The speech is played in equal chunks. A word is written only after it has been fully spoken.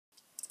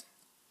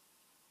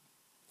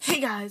Hey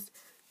guys,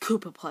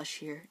 Koopa Plush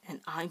here, and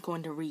I'm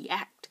going to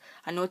react.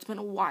 I know it's been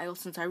a while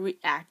since I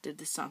reacted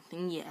to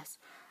something, yes,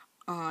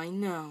 I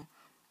know.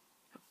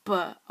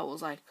 But I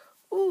was like,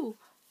 ooh,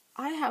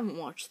 I haven't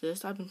watched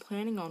this. I've been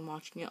planning on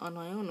watching it on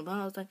my own, but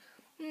I was like,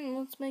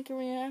 let's make a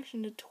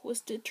reaction to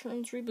Twisted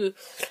Turns Reboot.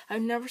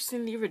 I've never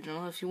seen the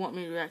original. If you want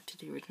me to react to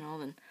the original,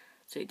 then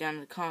say it down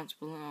in the comments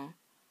below.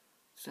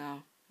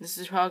 So, this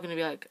is probably going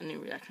to be like a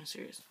new reaction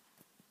series.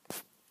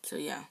 So,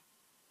 yeah.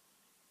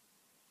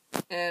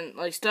 And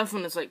like stuff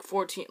when it's like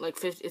 14, like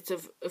 50,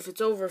 if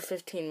it's over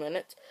 15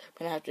 minutes, I'm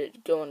gonna have to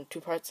go in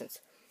 2 parts since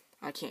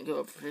I can't go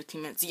over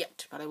 15 minutes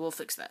yet, but I will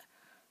fix that.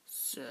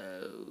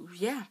 So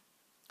yeah,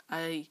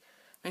 I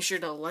make sure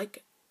to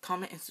like,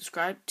 comment, and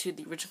subscribe to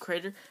the original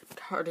creator, the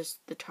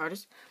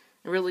TARDIS.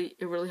 It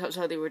really helps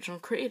out the original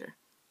creator.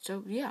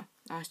 So yeah,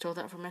 I stole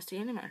that from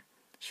SD Animator.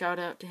 Shout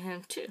out to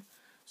him too.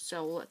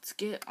 So let's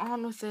get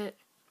on with it.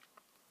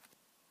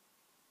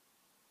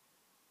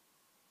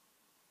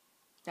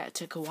 That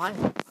took a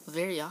while.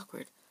 Very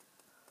awkward.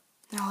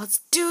 Now let's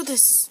do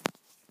this!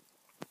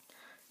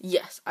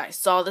 Yes, I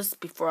saw this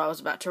before I was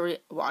about to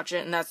watch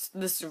it, and this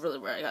is really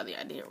where I got the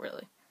idea,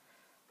 really.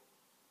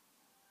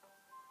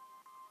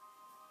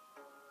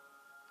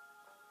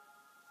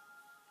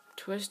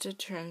 Twisted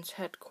Turns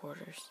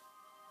headquarters.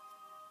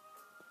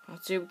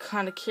 Let's see what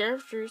kind of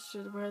characters,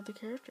 where are the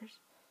characters?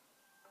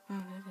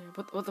 Oh, they're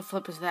there. What the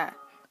flip is that?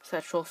 It's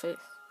that troll face.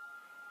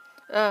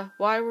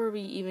 Why were we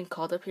even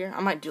called up here?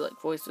 I might do,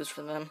 like, voices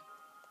for them.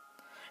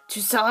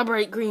 To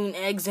celebrate green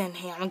eggs and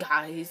ham,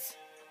 guys.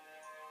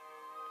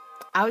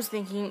 I was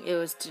thinking it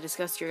was to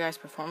discuss your guys'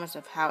 performance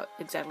of how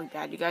exactly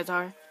bad you guys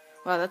are.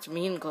 Wow, that's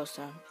mean close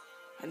to him.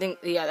 I think,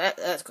 yeah,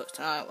 that's close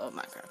to him. I love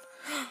Minecraft.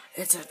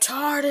 It's a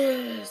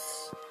TARDIS!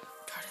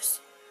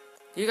 TARDIS.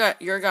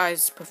 Your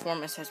guys'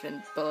 performance has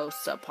been below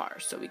subpar,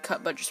 so we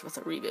cut budgets with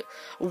a reboot.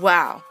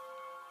 Wow.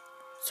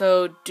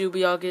 So, do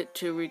we all get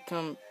to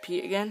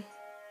recompete again?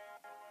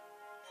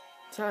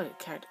 Sorry,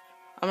 cat.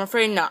 I'm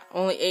afraid not.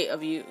 Only 8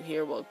 of you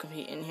here will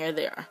compete, and here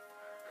they are.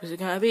 Who's it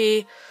gonna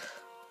be?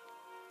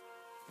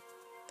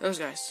 Those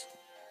guys.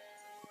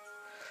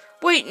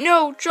 Wait,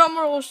 no! Drum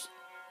rolls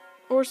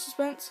or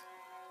suspense.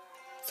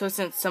 So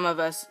since some of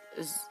us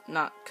is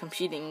not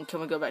competing,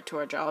 can we go back to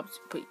our jobs?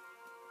 Wait,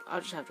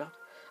 I'll just have jobs.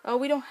 Oh,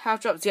 we don't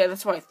have jobs. Yeah,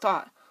 that's what I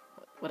thought.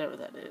 Whatever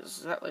that is.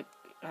 Is that like,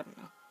 I don't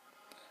know.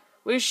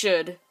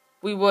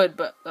 We would,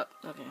 but,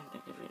 okay.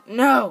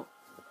 No!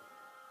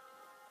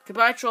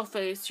 Goodbye, troll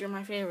face. You're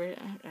my favorite,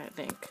 I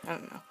think. I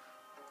don't know.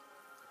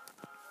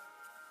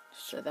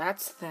 So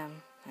that's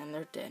them, and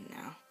they're dead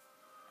now.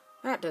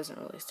 That doesn't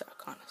really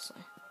suck,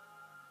 honestly.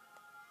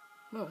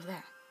 What was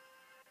that?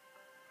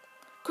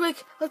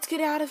 Quick, let's get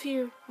out of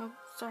here. Oh,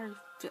 sorry,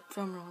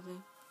 film roll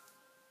thing.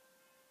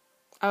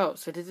 Oh,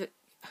 so did it?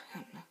 I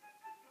don't know.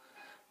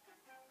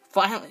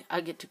 Finally,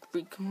 I get to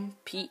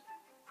recompete.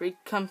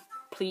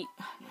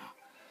 No.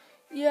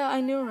 Yeah,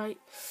 I knew, right?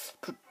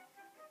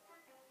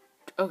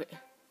 Okay.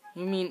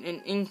 You mean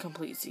an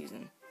incomplete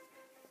season.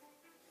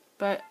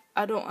 But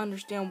I don't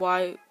understand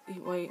why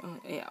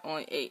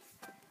only 8.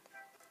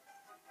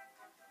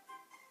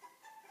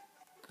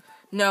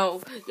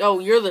 No. Oh,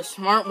 you're the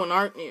smart one,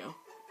 aren't you?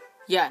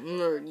 Yeah,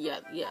 nerd.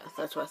 Yeah,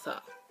 that's what I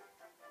thought.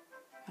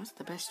 That's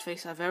the best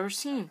face I've ever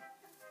seen.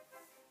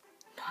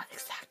 Not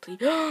exactly.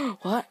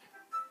 What?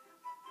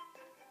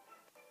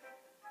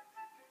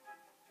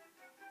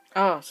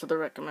 Oh, so they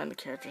recommend the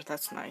characters.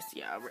 That's nice.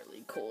 Yeah,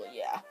 really cool.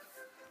 Yeah.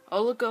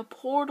 Oh, look, a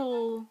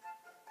portal.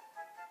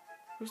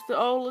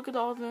 Oh, look at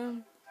all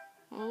them.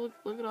 Oh,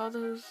 look at all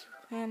those.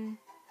 And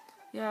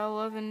yeah,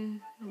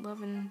 11.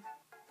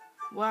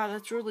 Wow,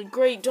 that's really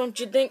great, don't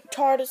you think,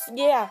 TARDIS?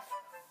 Yeah.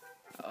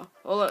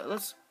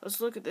 Let's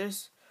look at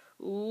this.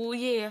 Ooh,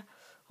 yeah.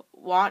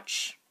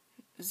 Watch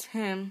is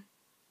him.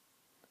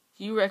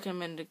 You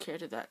recommended a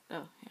character that.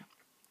 Oh, yeah.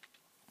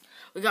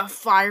 We got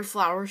Fire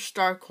Flower,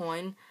 Star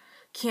Coin,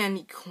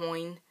 Candy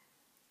Coin.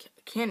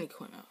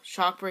 Oh,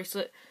 Shock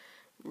Bracelet.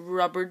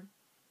 Rubber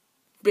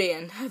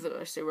band. How did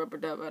I say rubber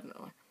dub? I don't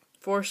know.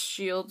 Force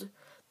shield,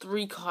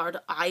 3-card,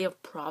 Eye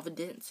of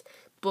Providence,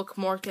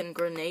 bookmark, and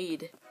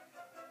grenade.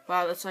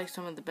 Wow, that's like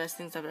some of the best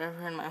things I've ever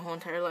heard in my whole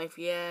entire life.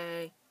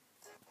 Yay.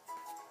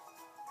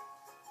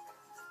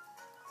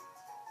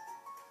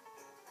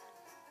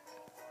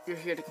 You're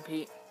here to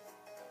compete.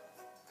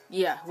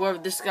 Yeah, whoever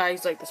this guy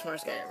is like the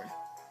smartest guy ever.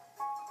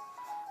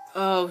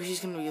 Oh, he's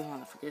gonna be the one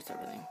that forgets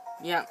everything.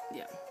 Yeah.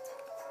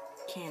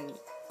 Candy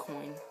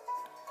coin.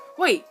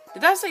 Wait,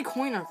 did that say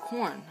coin or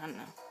corn? I don't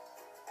know.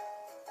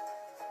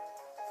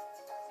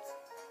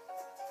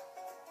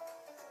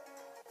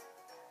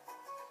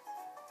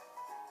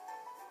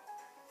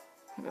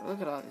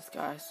 Look at all these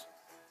guys.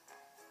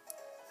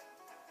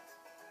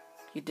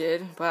 You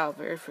did? Wow,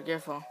 very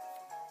forgetful.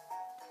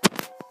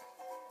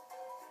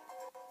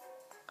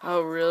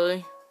 Oh,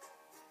 really?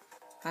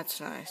 That's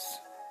nice.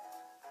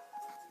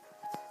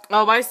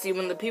 Oh, I see.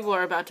 When the people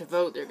are about to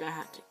vote, they're gonna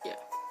have to, yeah.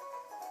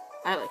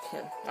 I like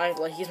him.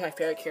 He's my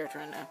favorite character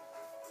right now.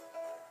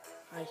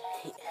 I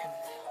hate him.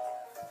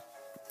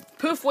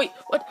 Poof, wait,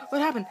 what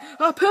happened?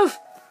 Oh, Poof!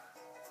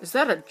 Is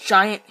that a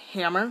giant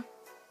hammer?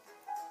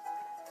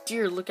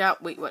 Dear, look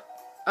out. Wait, what?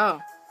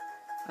 Oh,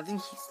 I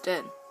think he's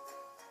dead.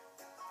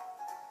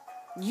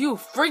 You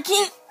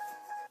freaking...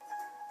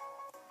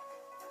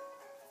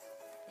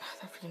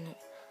 That freaking...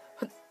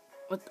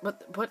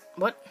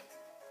 What?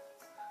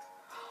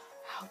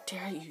 How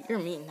dare you? You're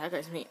mean. That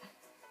guy's mean.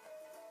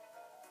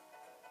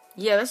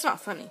 Yeah, that's not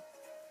funny.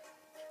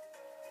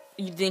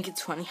 You think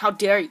it's funny? How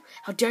dare you?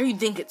 How dare you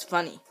think it's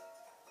funny?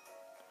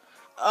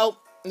 Oh,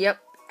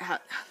 yep.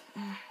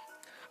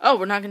 Oh,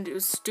 we're not gonna do a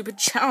stupid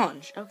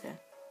challenge. Okay.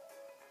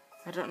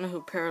 I don't know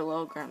who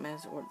Parallelogram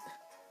is or...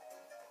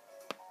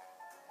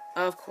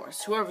 Of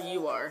course, whoever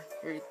you are,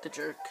 you're the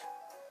jerk.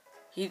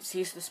 He's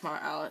the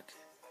smart aleck.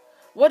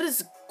 What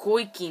does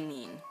Goiki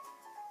mean?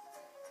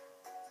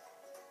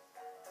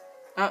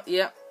 Oh,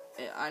 yeah,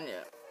 I knew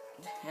it.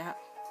 Yeah.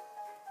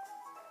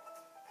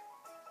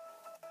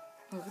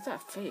 Look at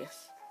that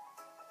face.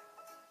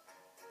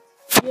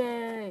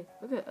 Yay!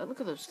 Look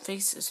at those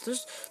faces.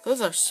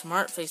 Those are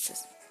smart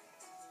faces.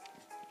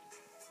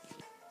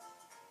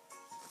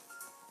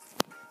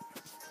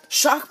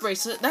 Shock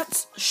bracelet.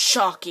 That's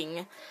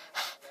shocking.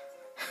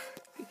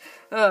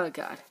 Oh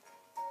God.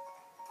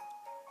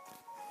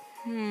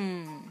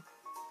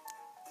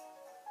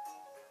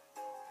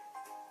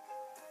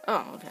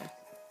 Oh, okay.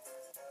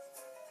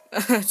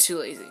 Too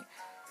lazy.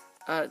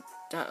 Oh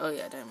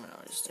yeah, Diamond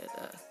always did.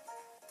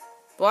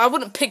 Well, I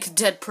wouldn't pick a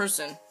dead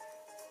person.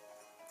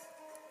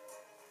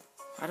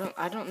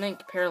 I don't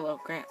think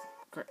Parallelogram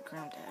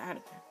had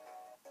it.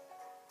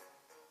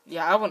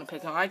 Yeah, I wouldn't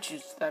pick him. I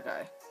choose that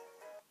guy.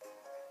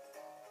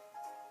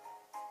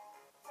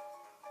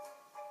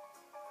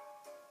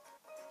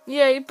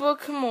 Yay,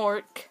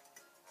 bookmark.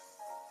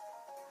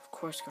 Of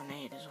course,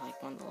 Grenade is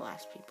like one of the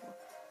last people.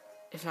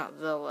 If not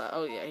the last.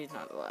 Oh yeah, he's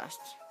not the last.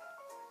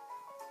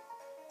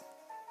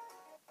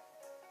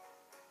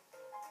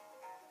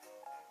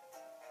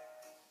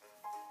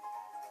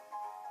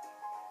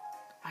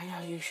 I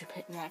know you should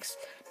pick next.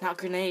 Not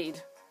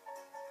Grenade.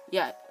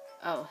 Yeah.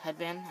 Oh,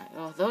 headband.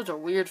 Oh, those are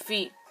weird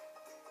feet.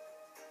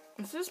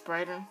 Is this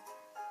brighter?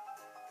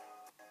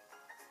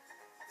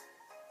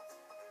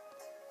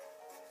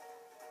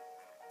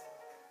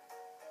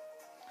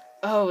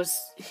 Oh, is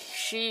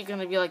she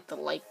gonna be like the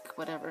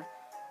whatever?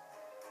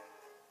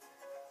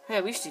 Hey,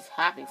 at least he's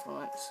happy for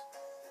once.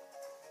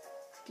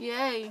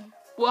 Yay.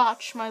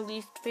 Watch my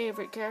least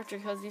favorite character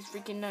because he's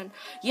freaking none.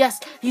 Yes,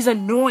 he's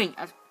annoying.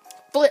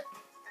 Flip.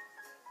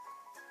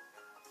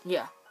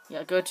 Yeah,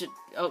 go to,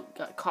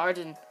 got card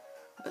and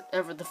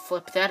whatever the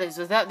flip that is.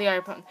 Is that the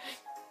iPhone?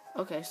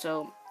 Okay,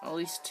 so at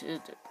least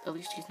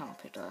he's not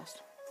picked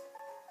last.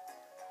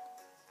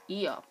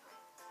 E-up.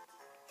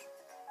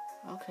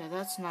 Okay,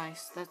 that's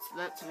nice.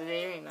 That's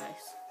very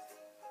nice.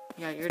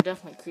 Yeah, you're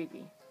definitely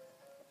creepy.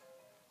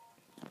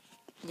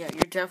 Yeah,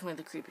 you're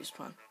definitely the creepiest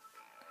one.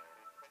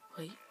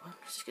 Wait, what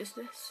music is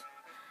this?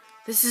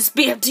 This is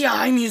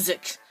BFTI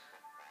music!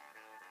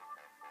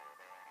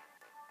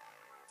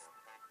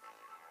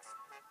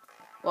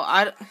 Well,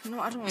 I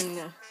don't even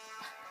know.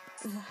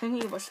 I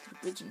need to watch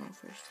the original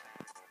first.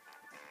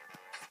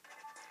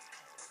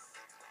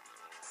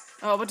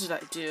 Oh, what did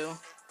I do?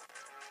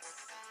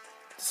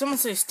 Did someone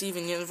say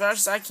Steven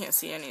Universe? I can't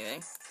see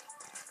anything.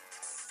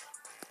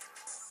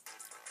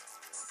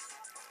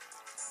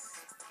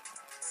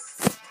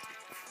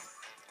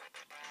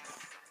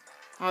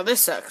 Oh, this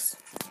sucks.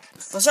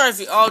 Well, sorry if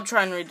you all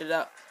try and read it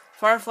out.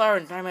 Fireflower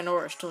and Diamond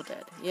Ore are still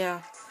dead.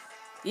 Yeah.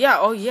 Yeah,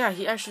 oh yeah,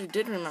 he actually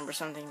did remember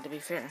something, to be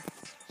fair.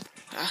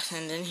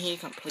 And then he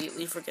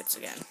completely forgets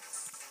again.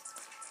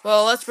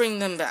 Well, let's bring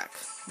them back.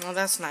 Well,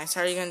 that's nice.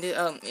 How are you gonna do?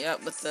 Oh, yeah,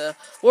 with the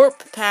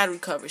Warp Pad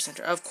Recovery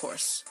Center, of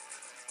course.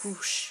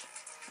 Whoosh.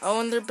 Oh,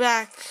 and they're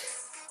back.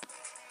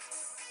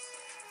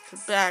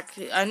 They're back.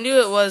 I knew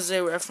it was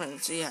a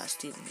reference. Yeah,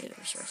 Steven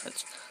Universe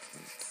reference.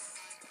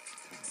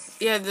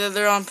 Yeah,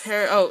 they're on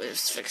pair. Oh,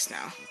 it's fixed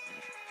now.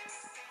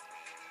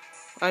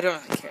 I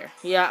don't really care.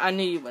 Yeah, I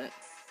knew you wouldn't.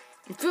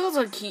 It feels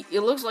like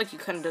it looks like he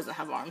kind of doesn't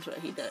have arms, but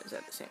he does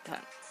at the same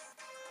time.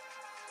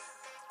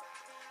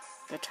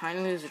 The Tiny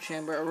Loser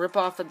Chamber, a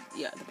ripoff of,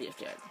 the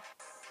BFTI.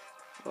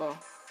 Well,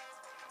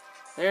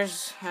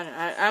 there's,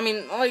 I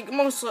mean, like,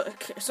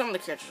 some of the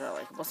characters I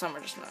like, but some are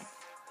just not.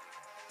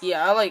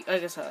 Yeah, I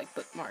guess I like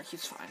Bookmark,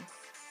 he's fine.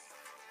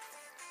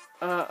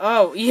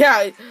 Oh,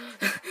 yeah,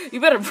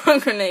 you better run,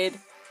 Grenade.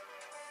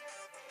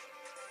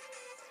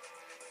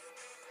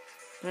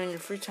 During your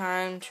free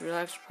time to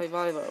relax or play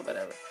volleyball or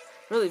whatever.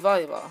 Really,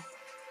 volleyball.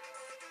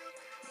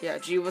 Yeah,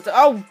 gee, with the,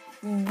 oh,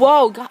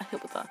 whoa, got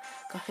hit with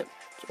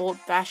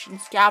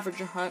old-fashioned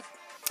scavenger hunt.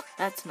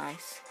 That's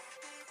nice.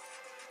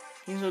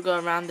 These will go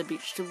around the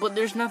beach too, but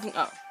there's nothing.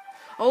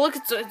 Oh, look,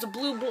 it's a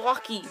blue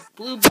blocky,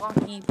 blue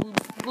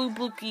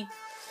blookie.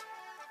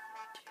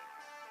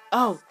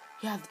 Oh,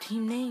 yeah, the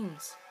team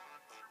names.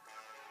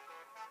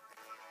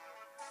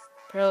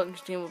 Parallel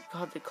team will be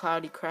called the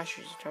Cloudy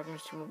Crashers. The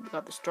Target's team will be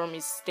called the Stormy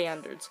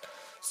Standards.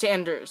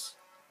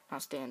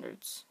 Not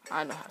standards.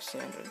 I don't have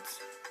standards.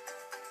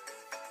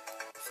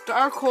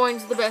 Star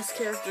Coin's the best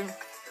character.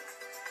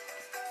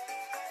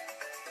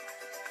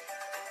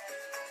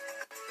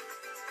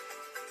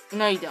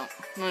 No, you don't.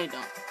 No, you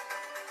don't.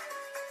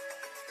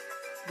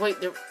 Wait,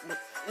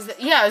 is that?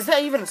 Yeah, is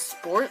that even a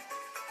sport?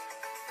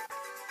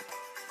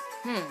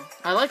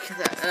 I like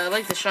that. I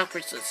like the shock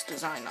bracelet's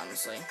design,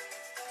 honestly.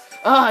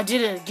 Oh, I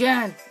did it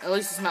again. At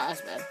least it's not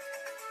as bad.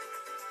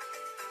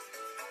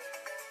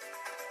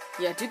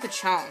 Yeah, do the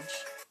challenge.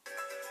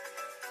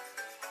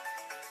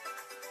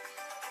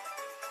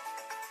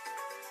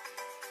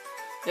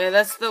 Yeah,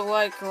 that's the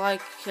like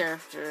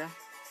character.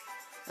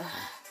 Ugh.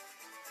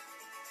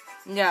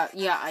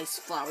 Yeah, Ice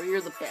Flower,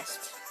 you're the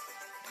best.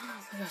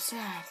 I got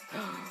sad.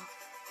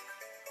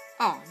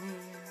 Oh man.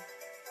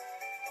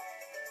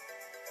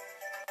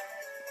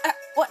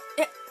 What?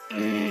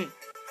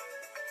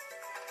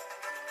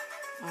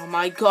 Oh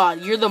my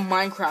god, you're the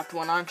Minecraft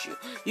one, aren't you?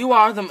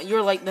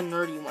 You're like the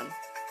nerdy one.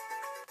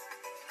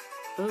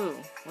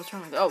 Ooh, what's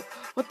wrong with that? Oh,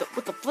 what the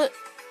flip?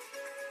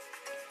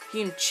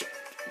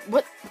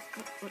 What?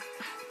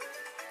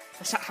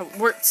 That's not how it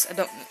works. I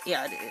don't,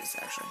 yeah, it is,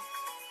 actually.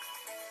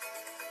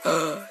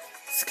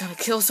 It's gonna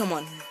kill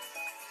someone.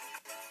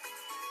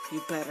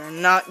 You better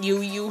not,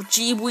 you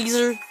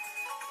G-Weezer.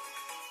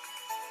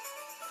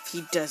 If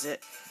he does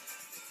it.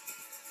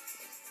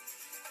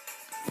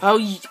 Oh,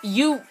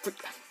 you.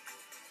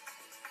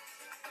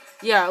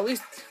 Yeah, at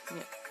least.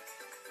 Yeah.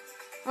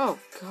 Oh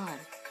God,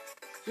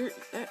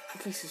 that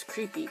face is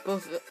creepy.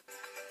 Both of it.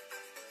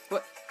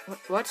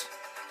 What?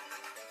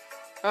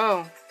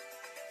 Oh.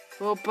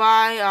 Well,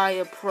 bye,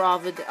 I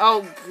Providence.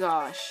 Oh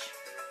gosh.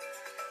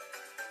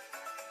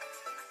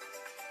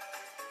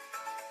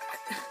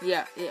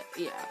 Yeah.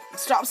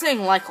 Stop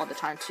saying like all the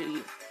time, too.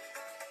 You.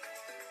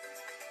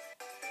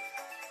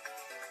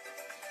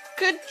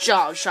 Good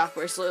job, Shock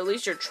Bracelet. At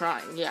least you're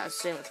trying. Yeah,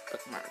 same with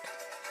Bookmark.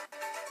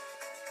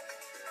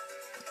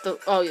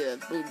 Oh yeah,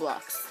 the blue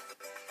blocks.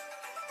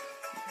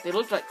 They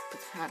look like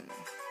potato.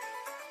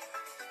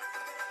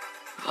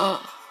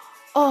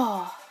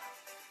 Oh.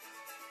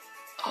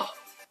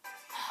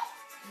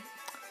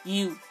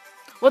 You.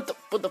 What the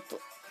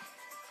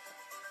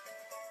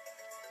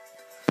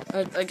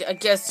I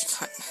guess.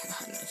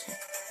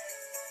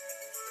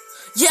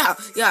 Yeah.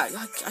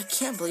 I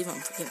can't believe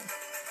I'm forgetting.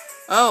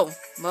 Oh,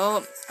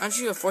 well, aren't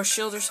you a force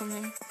shield or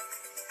something?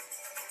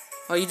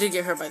 Oh, you did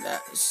get hurt by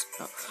that.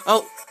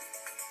 Oh,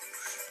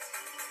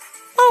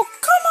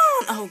 come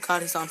on! Oh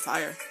God, he's on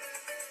fire.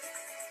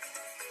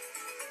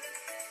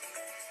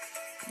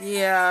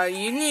 Yeah,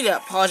 you need to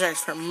apologize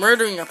for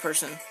murdering a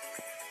person.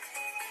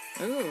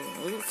 Ooh,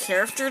 a little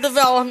character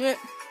development.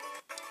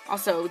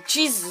 Also,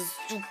 Jesus,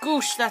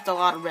 goosh, that's a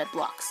lot of red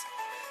blocks.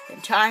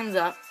 And time's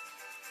up.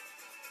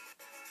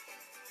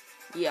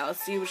 Yeah,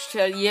 let's see which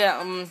tail.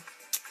 Yeah.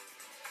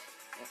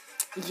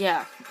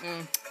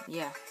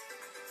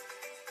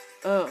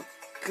 Oh,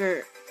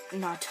 Gert,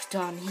 not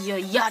done here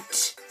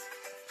yet.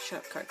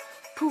 Shut card.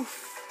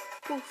 Poof.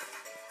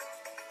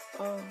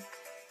 Oh,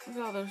 look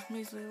at all those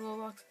measly little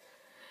blocks.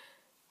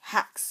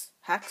 Hacks.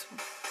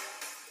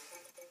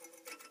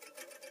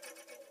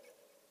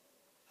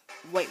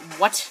 Wait,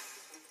 what?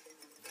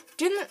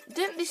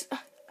 Didn't these?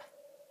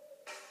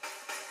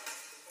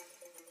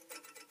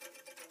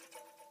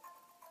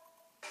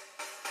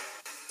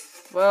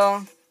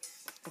 Well,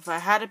 if I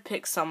had to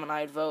pick someone,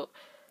 I'd vote.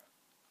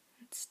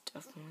 It's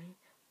definitely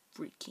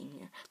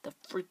the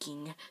freaking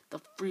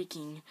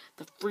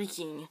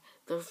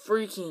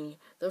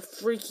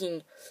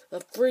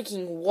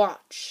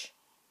watch.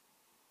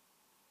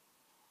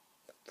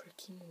 The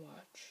freaking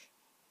watch.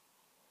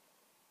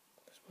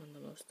 It's one of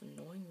the most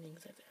annoying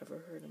things I've ever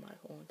heard in my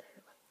whole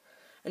entire life.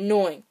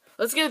 Annoying.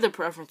 Let's get the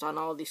preference on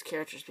all these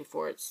characters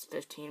before it's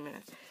 15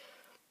 minutes.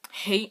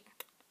 Hate.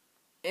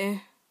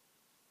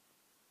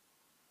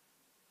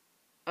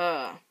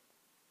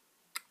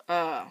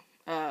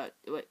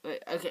 Wait,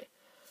 okay.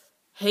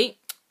 Hate,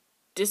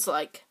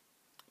 dislike,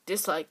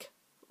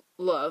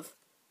 love,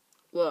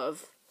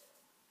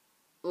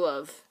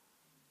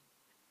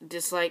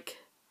 dislike,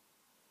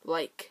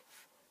 like,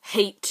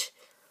 hate,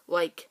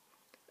 like,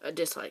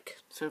 dislike.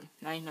 So,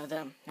 now you know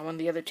them. And when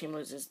the other team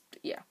loses,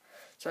 yeah.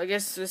 So, I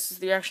guess this is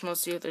the reaction.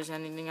 Let's see if there's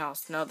anything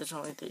else. No, there's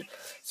only 3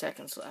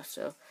 seconds left,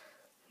 so...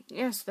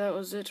 Yes, that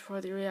was it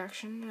for the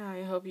reaction.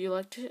 I hope you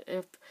liked it.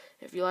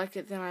 If you liked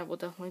it, then I will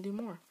definitely do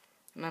more.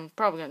 And I'm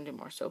probably going to do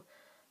more. So,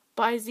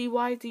 bye-zy,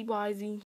 wisey, wisey.